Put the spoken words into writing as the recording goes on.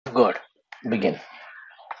Good. Begin.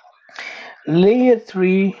 Layer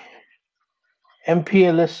 3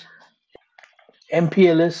 MPLS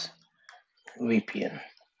VPN.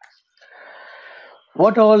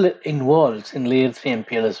 What all involves in layer 3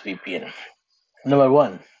 MPLS VPN? Number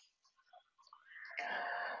one,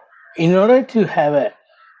 in order to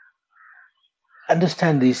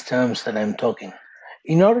understand these terms that I'm talking,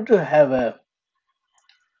 in order to have a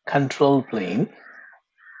control plane,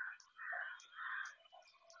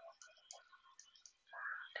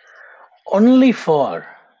 only for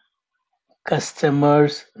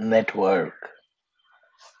customers network,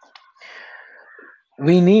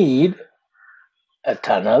 we need a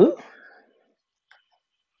tunnel,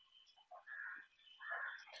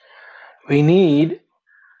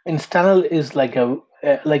 tunnel is like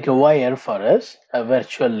a wire for us, a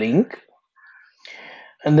virtual link,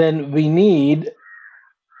 and then we need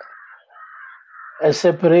a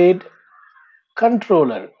separate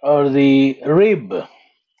controller or the RIB,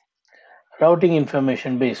 routing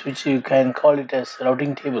information base, which you can call it as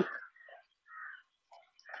routing table.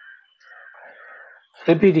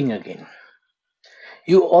 Repeating again,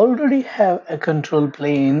 you already have a control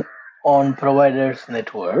plane on provider's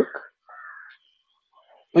network,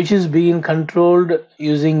 which is being controlled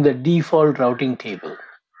using the default routing table,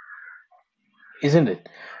 isn't it?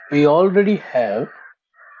 We already have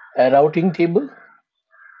a routing table,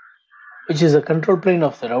 which is a control plane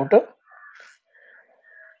of the router,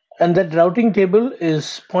 and that routing table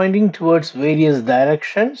is pointing towards various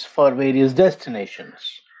directions for various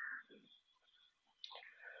destinations.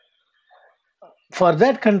 For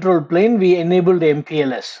that control plane, we enabled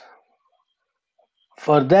MPLS.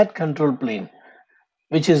 For that control plane,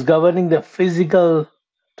 which is governing the physical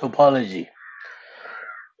topology,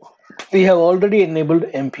 we have already enabled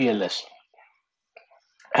MPLS.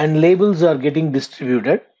 And labels are getting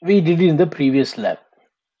distributed. We did it in the previous lab.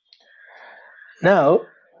 Now,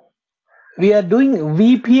 we are doing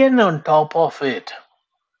VPN on top of it.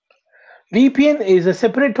 VPN is a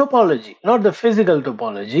separate topology, not the physical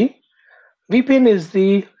topology. VPN is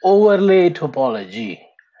the overlay topology,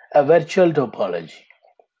 a virtual topology,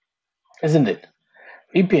 isn't it?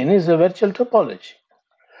 VPN is a virtual topology.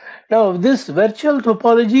 Now, this virtual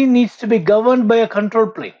topology needs to be governed by a control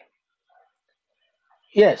plane.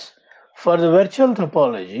 Yes, for the virtual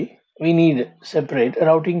topology, we need separate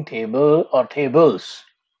routing table or tables.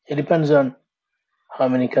 It depends on how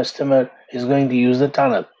many customer is going to use the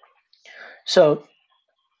tunnel. So,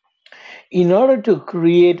 in order to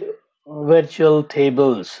create virtual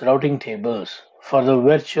tables, routing tables for the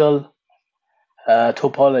virtual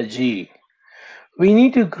topology, we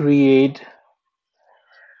need to create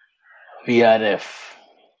VRF.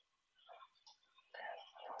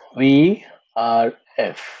 VRF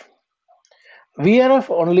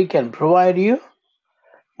only can provide you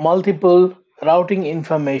multiple routing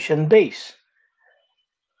information base.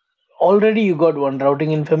 Already you got one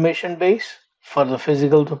routing information base for the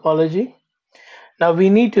physical topology. Now we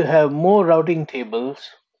need to have more routing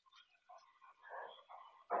tables.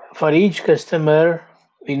 For each customer,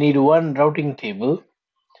 we need one routing table,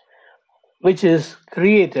 which is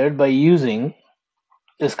created by using,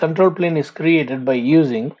 this control plane is created by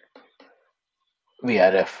using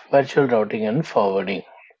VRF, virtual routing and forwarding.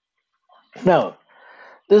 Now,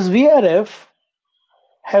 this VRF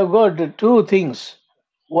have got two things.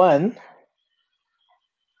 One,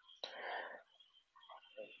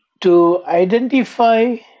 to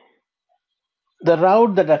identify the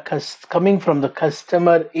route that are coming from the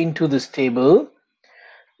customer into this table,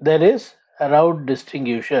 there is a route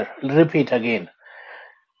distinguisher. Repeat again.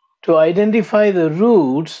 To identify the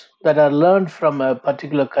routes that are learned from a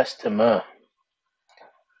particular customer,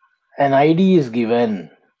 an ID is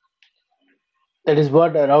given. That is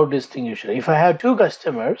what a route distinguisher. If I have two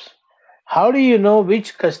customers, how do you know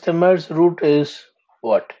which customer's route is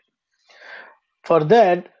what? For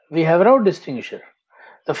that, we have route distinguisher.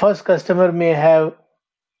 The first customer may have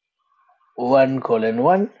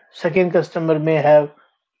 1:1, second customer may have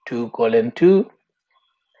 2:2.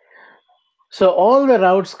 So all the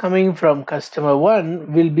routes coming from customer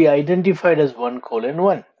 1 will be identified as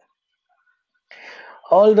 1:1.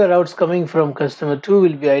 All the routes coming from customer 2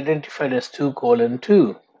 will be identified as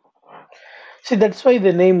 2:2. See, that's why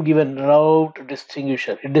the name given route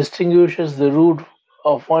distinguisher. It distinguishes the route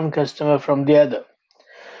of one customer from the other.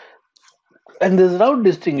 And this route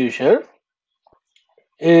distinguisher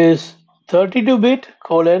is 32-bit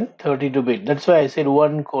colon 32-bit. That's why I said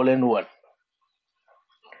 1:1.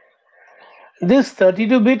 This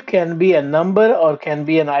 32-bit can be a number or can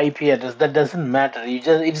be an IP address. That doesn't matter.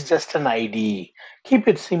 It's just an ID. Keep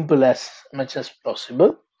it simple as much as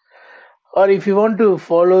possible. Or if you want to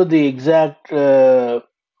follow the exact uh,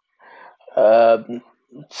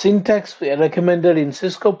 syntax recommended in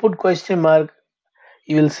Cisco, put question mark.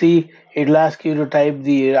 You will see it'll ask you to type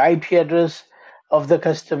the IP address of the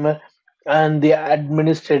customer and the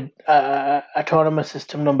administered autonomous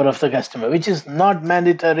system number of the customer, which is not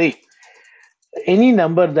mandatory. Any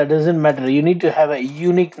number, that doesn't matter. You need to have a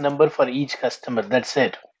unique number for each customer. That's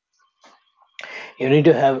it. You need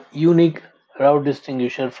to have unique route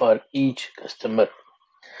distinguisher for each customer.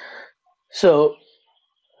 So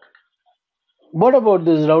what about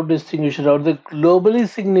this route distinguisher? Are they globally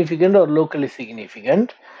significant or locally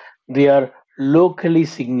significant? They are locally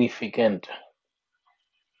significant.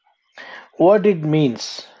 What it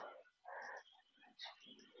means?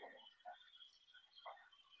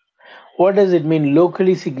 What does it mean,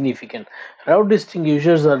 locally significant? Route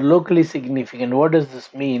distinguishers are locally significant. What does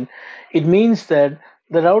this mean? It means that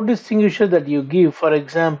the route distinguisher that you give, for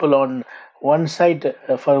example, on one site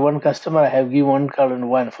for one customer, I have given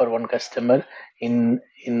 1:1 for one customer in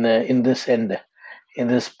this end, in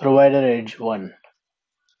this provider edge 1.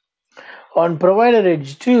 On provider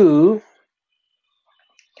edge 2,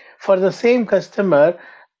 for the same customer,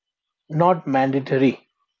 not mandatory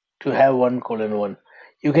to have 1:1.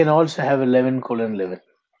 You can also have 11:11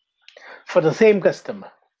 for the same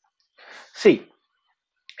customer. See,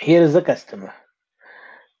 here is the customer.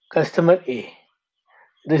 Customer A.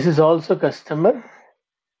 This is also customer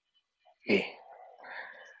A.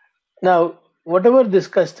 Now, whatever this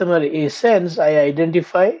customer A sends, I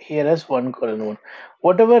identify here as 1:1.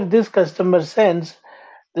 Whatever this customer sends,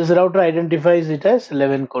 this router identifies it as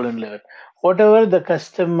 11:11. Whatever the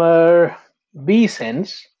customer B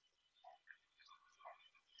sends,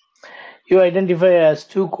 you identify as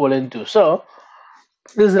 2:2. So,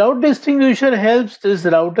 this route distinguisher helps this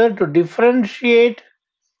router to differentiate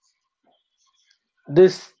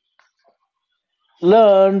this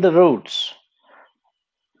learned routes.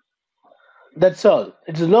 That's all.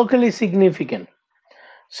 It's locally significant.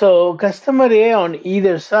 So customer A on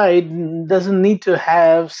either side doesn't need to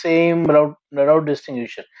have same route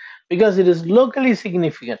distinguisher because it is locally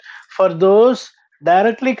significant. For those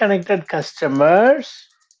directly connected customers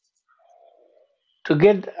to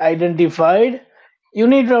get identified, you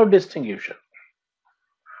need route distinguisher.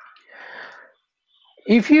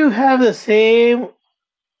 If you have the same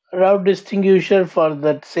route distinguisher for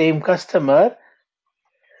that same customer,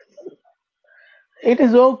 it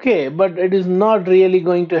is okay, but it is not really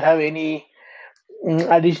going to have any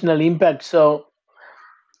additional impact. So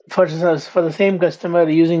for the same customer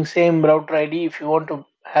using same router ID, if you want to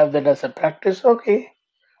have that as a practice, okay,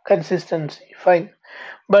 consistency, fine.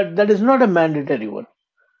 But that is not a mandatory one.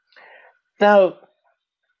 Now,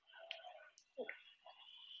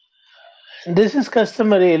 this is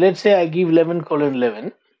customer A. Let's say I give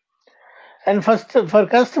 11:11. And first for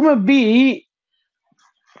customer B,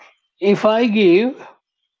 if I give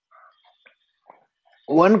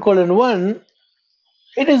 1:1,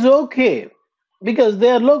 it is okay because they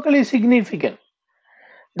are locally significant.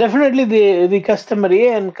 Definitely the customer A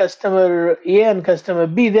and customer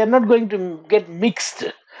B, they are not going to get mixed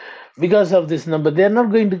because of this number. They are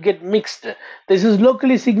not going to get mixed. This is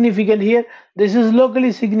locally significant here. This is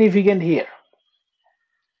locally significant here.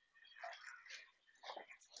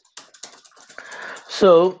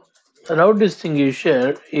 So route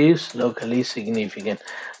distinguisher is locally significant.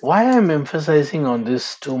 Why I'm emphasizing on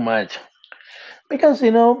this too much? Because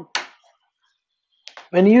when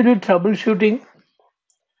you do troubleshooting,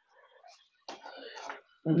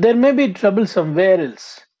 there may be trouble somewhere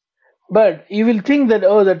else. But you will think that,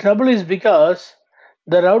 oh, the trouble is because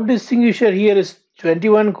the route distinguisher here is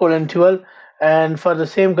 21:12 and for the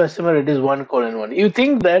same customer it is 1:1. You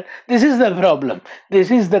think that this is the problem. This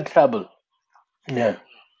is the trouble. Yeah.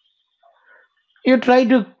 You try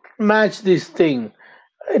to match this thing.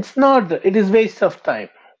 It's not, it is waste of time.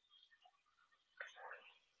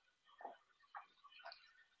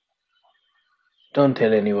 Don't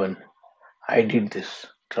tell anyone. I did this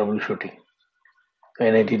troubleshooting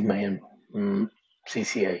when I did my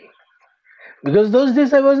CCI. Because those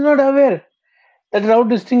days I was not aware that route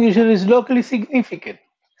distinguisher is locally significant.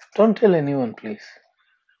 Don't tell anyone, please.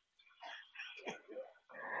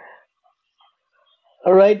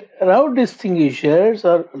 All right, route distinguishers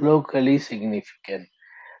are locally significant.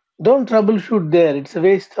 Don't troubleshoot there, it's a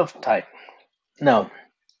waste of time. Now,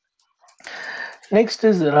 next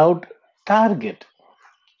is route target.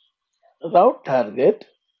 Route target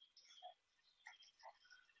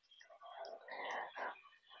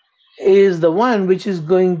is the one which is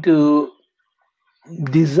going to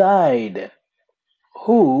decide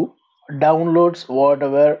who downloads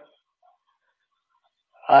whatever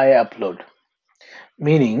I upload.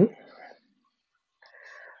 Meaning,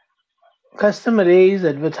 customer A is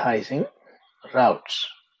advertising routes.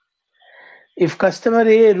 If customer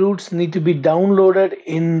A routes need to be downloaded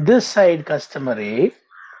in this side customer A,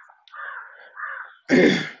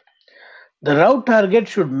 the route target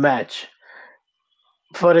should match.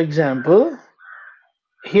 For example,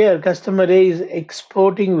 here customer A is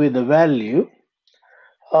exporting with the value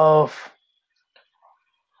of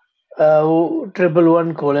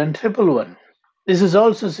 111:111. This is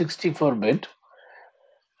also 64-bit.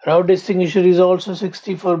 Route distinguisher is also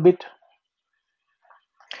 64-bit.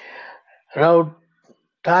 Route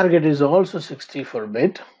target is also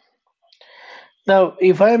 64-bit. Now,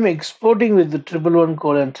 if I am exporting with the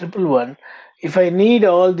 111:111, if I need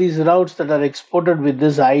all these routes that are exported with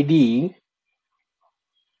this ID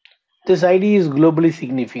is globally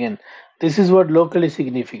significant. This is what locally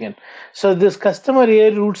significant. So this customer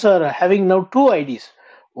A routes are having now two IDs.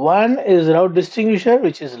 One is route distinguisher,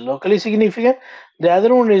 which is locally significant. The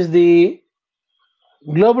other one is the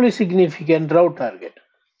globally significant route target.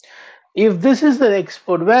 If this is the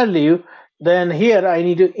export value, then here I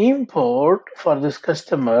need to import for this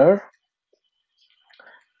customer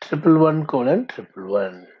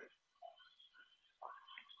 111:111.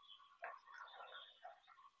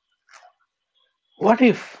 What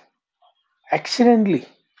if accidentally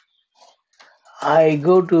I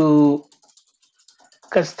go to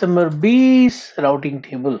customer B's routing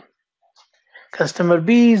table, customer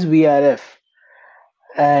B's VRF,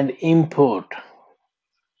 and import?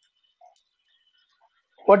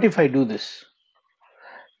 What if I do this?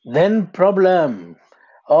 Then problem.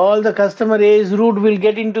 All the customer A's route will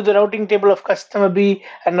get into the routing table of customer B,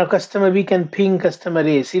 and now customer B can ping customer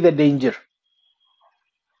A. See the danger.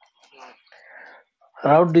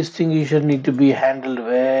 Route distinguisher need to be handled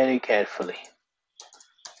very carefully.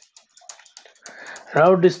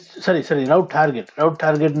 Route target. Route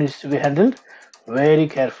target needs to be handled very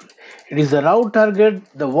carefully. It is the route target,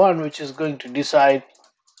 the one which is going to decide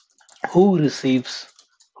who receives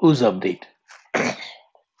whose update.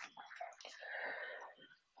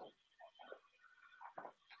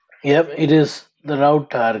 Yep, it is the route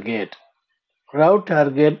target. Route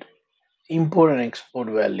target, import and export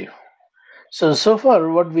value. So far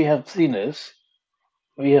what we have seen is,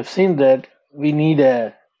 we have seen that we need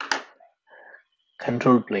a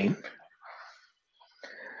control plane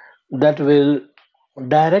that will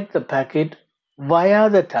direct the packet via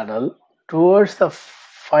the tunnel towards the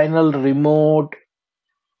final remote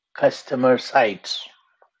customer sites.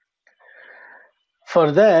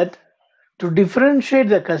 For that, to differentiate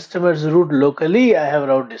the customer's route locally, I have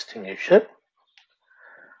route distinguisher.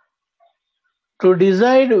 To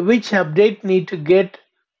decide which update need to get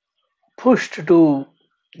pushed to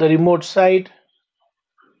the remote site,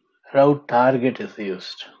 route target is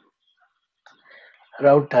used.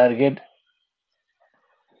 Route target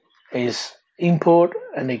is import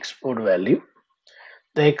and export value.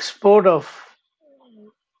 The export of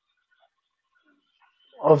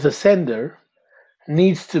the sender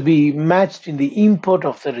needs to be matched in the import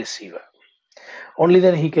of the receiver. Only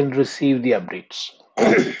then he can receive the updates.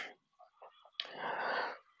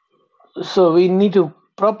 So we need to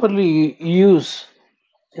properly use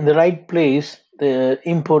in the right place the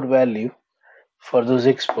import value for those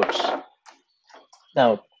exports.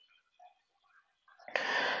 Now,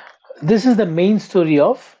 this is the main story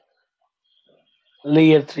of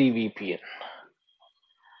layer 3 VPN.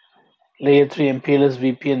 Layer 3 MPLS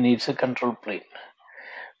VPN needs a control plane.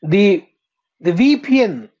 The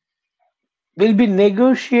VPN will be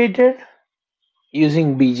negotiated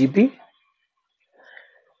using BGP,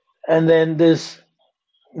 and then this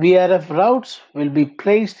VRF routes will be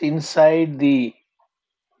placed inside the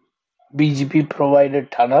BGP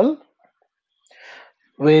provided tunnel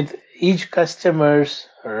with each customer's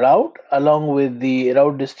route along with the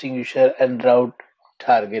route distinguisher and route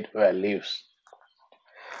target values.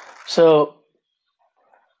 So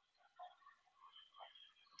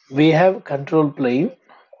we have control plane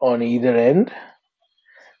on either end.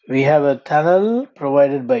 We have a tunnel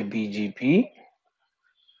provided by BGP.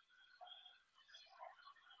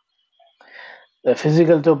 The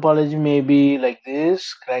physical topology may be like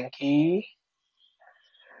this, cranky,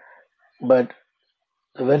 but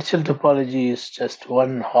the virtual topology is just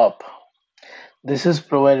one hop. This is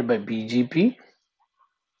provided by BGP.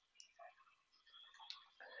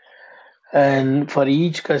 And for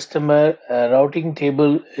each customer, a routing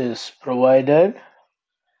table is provided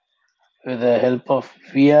with the help of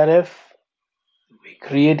VRF. We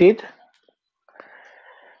create it,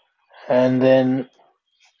 and then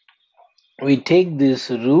we take these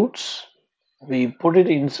routes, we put it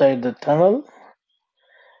inside the tunnel,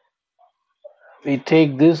 We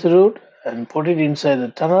take this route and put it inside the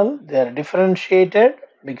tunnel. They are differentiated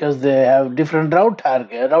because they have different route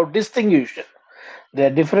target, route distinguisher. They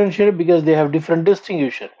are differentiated because they have different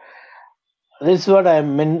distinguisher. This is what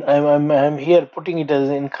I'm here putting it as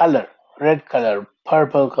in color, red color,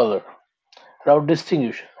 purple color, route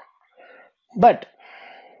distinguisher. But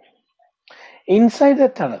inside the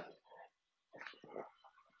tunnel,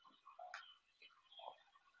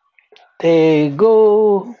 they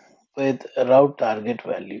go with route target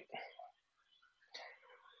value.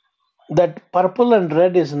 That purple and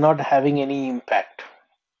red is not having any impact.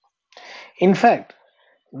 In fact,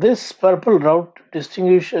 this purple route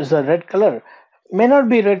distinguisher is a red color. May not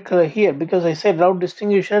be red color here because I said route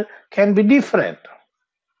distinguisher can be different.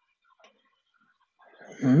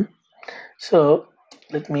 Hmm? So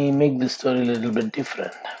let me make this story a little bit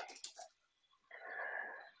different.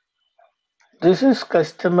 This is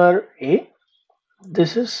customer A.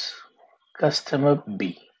 This is customer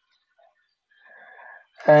B.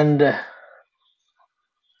 And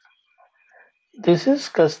this is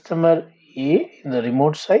customer A in the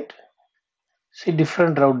remote site. See,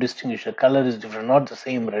 different route distinguisher. Color is different, not the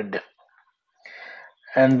same red.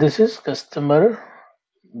 And this is customer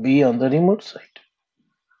B on the remote site.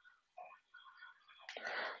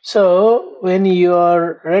 So when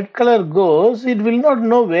your red color goes, it will not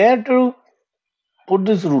know where to put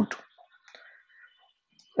this route.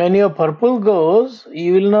 When your purple goes,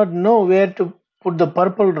 you will not know where to put the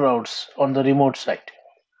purple routes on the remote site.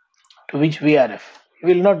 To which VRF? You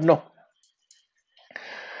will not know.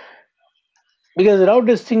 Because route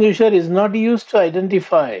distinguisher is not used to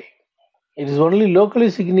identify. It is only locally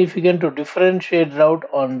significant to differentiate route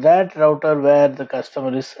on that router where the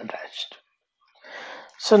customer is attached.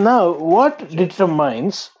 So now what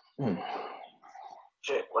determines...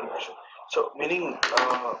 Jay, one question. So, meaning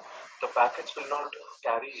the packets will not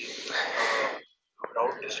carry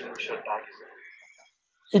route distinguisher tag.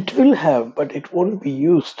 It will have, but it won't be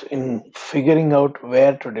used in figuring out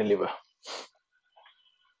where to deliver.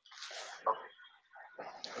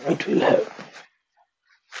 It will have.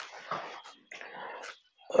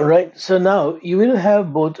 Alright, so now you will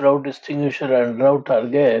have both route distinguisher and route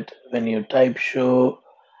target when you type show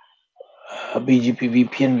BGP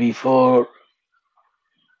VPN v4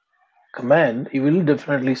 command. You will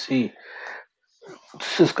definitely see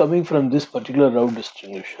this is coming from this particular route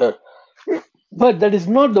distinguisher. But that is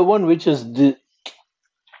not the one which is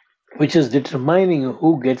determining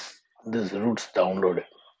who gets these routes downloaded.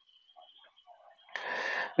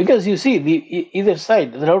 Because you see, either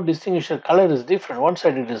side, the route distinguisher color is different. One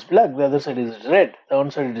side it is black, the other side is red, the one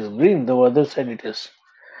side it is green, the other side it is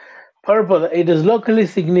purple. It is locally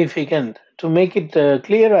significant. To make it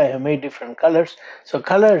clear, I have made different colors. So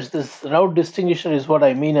colors, this route distinguisher is what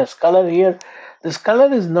I mean as color here. This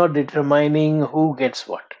color is not determining who gets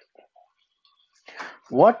what.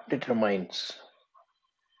 What determines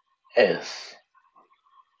is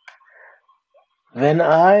when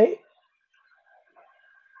I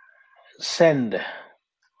send,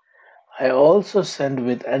 I also send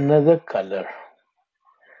with another color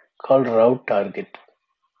called route target.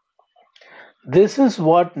 This is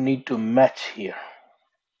what need to match here.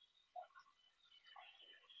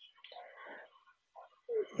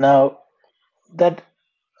 Now that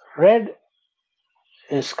red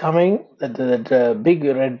is coming, that big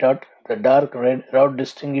red dot, the dark red route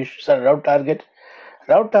distinguisher, route target.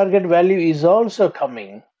 Route target value is also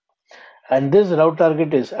coming, and this route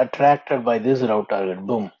target is attracted by this route target.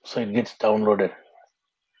 Boom, so it gets downloaded.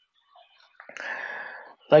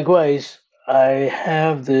 Likewise, I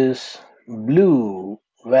have this blue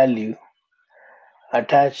value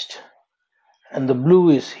attached, and the blue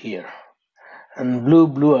is here, and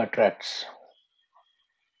blue attracts,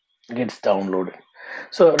 gets downloaded.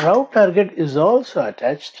 So route target is also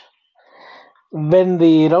attached. When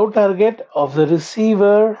the route target of the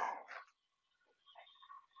receiver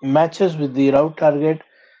matches with the route target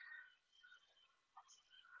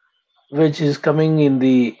which is coming in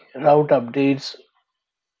the route updates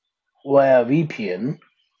via VPN,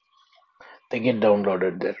 they get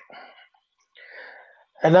downloaded there.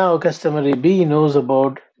 And now customer B knows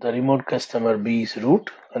about the remote customer B's route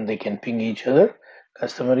and they can ping each other.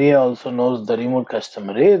 Customer A also knows the remote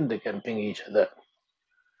customer A and they can ping each other.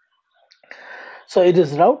 So it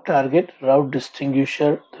is route target, route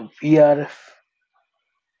distinguisher, the VRF,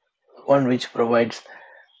 one which provides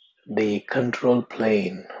the control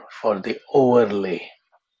plane for the overlay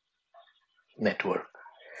network.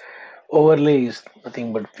 Overlay is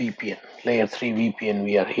nothing but VPN, layer 3 VPN.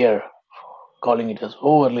 We are here calling it as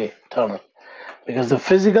overlay tunnel because the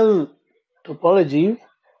physical topology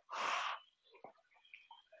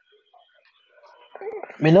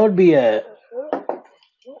may not be a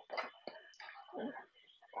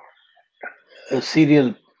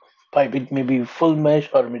serial pipe. It may be full mesh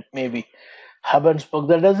or it may be hub and spoke.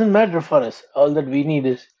 That doesn't matter for us. All that we need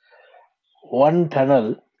is one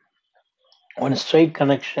tunnel, one straight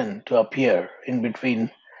connection to appear in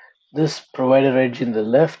between this provider edge in the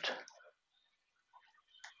left,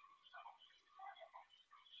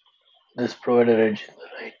 this provider edge in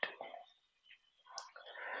the right.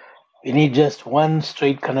 We need just one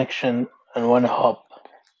straight connection and one hop.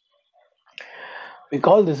 We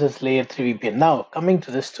call this as layer 3 VPN. Now, coming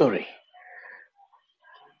to the story.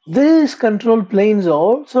 These control planes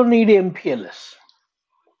also need MPLS.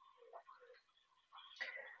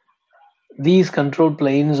 These control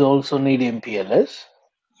planes also need MPLS.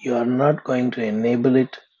 You are not going to enable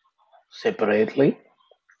it separately.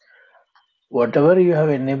 Whatever you have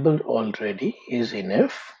enabled already is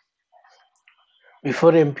enough.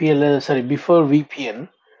 Before before VPN,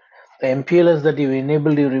 the MPLS that you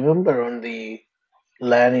enabled, you remember on the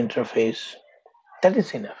LAN interface, that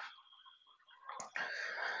is enough.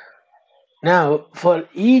 Now, for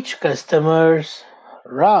each customer's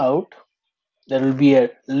route, there will be a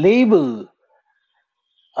label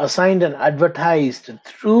assigned and advertised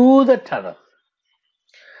through the tunnel.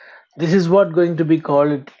 This is what going to be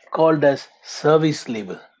called as service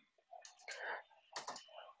label.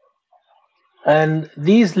 And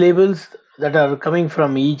these labels that are coming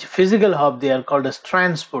from each physical hub, they are called as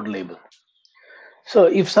transport label. So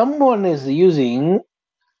if someone is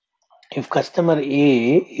if customer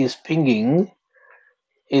A is pinging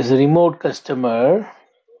is remote customer,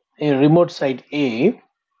 a remote site A,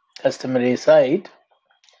 customer A site,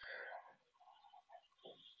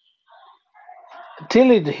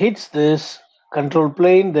 till it hits this control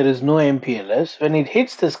plane, there is no MPLS. When it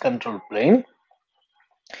hits this control plane,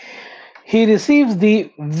 he receives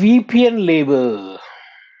the VPN label,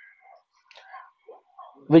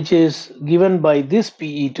 which is given by this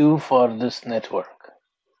PE2 for this network.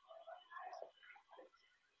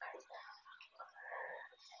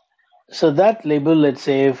 So that label, let's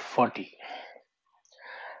say 40.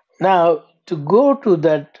 Now, to go to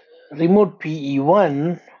that remote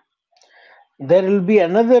PE1, there will be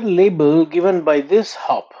another label given by this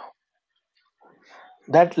hop.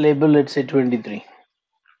 That label, let's say 23.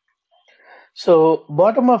 So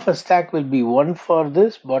bottom of a stack will be 1 for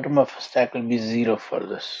this, bottom of a stack will be 0 for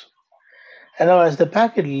this. And now as the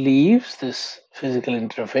packet leaves this physical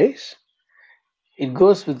interface, it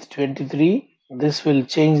goes with 23. This will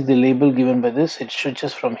change the label given by this. It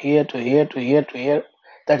switches from here to here to here to here.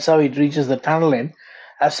 That's how it reaches the tunnel end.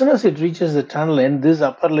 As soon as it reaches the tunnel end, this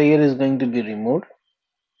upper layer is going to be removed.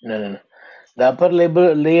 No. The upper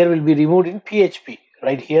layer will be removed in PHP,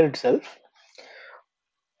 right here itself.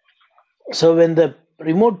 So when the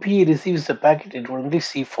remote PE receives the packet, it will only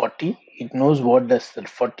see 40. It knows what does that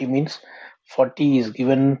 40 means. 40 is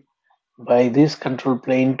given by this control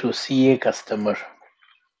plane to CA customer.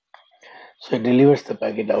 So it delivers the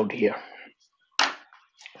packet out here.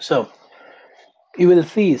 So you will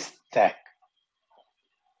see stack.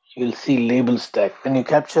 You will see label stack. When you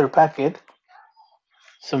capture a packet,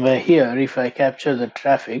 somewhere here, if I capture the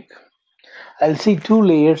traffic, I'll see 2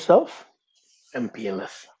 layers of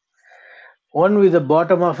MPLS. One with the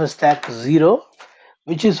bottom of a stack 0,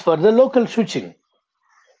 which is for the local switching.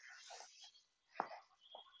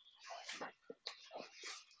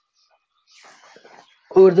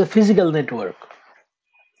 Over the physical network.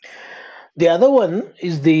 The other one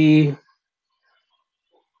is the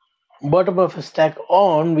bottom of a stack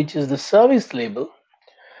on, which is the service label,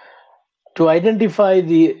 to identify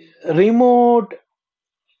the remote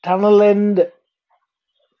tunnel end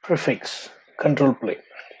prefix control plane.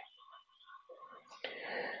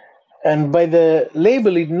 And by the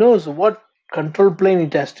label, it knows what control plane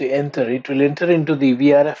it has to enter. It will enter into the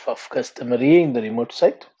VRF of customer A in the remote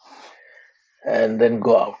site and then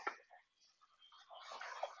go out.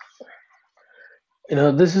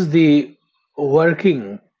 This is the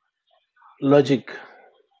working logic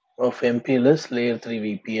of MPLS layer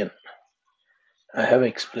 3 VPN. I have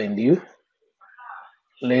explained you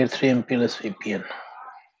layer 3 MPLS VPN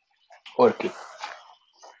working.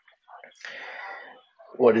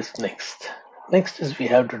 What is next? Next is we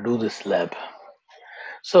have to do this lab.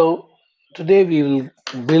 So today we will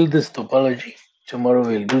build this topology. Tomorrow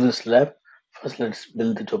we'll do this lab. First let's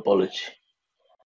build the topology.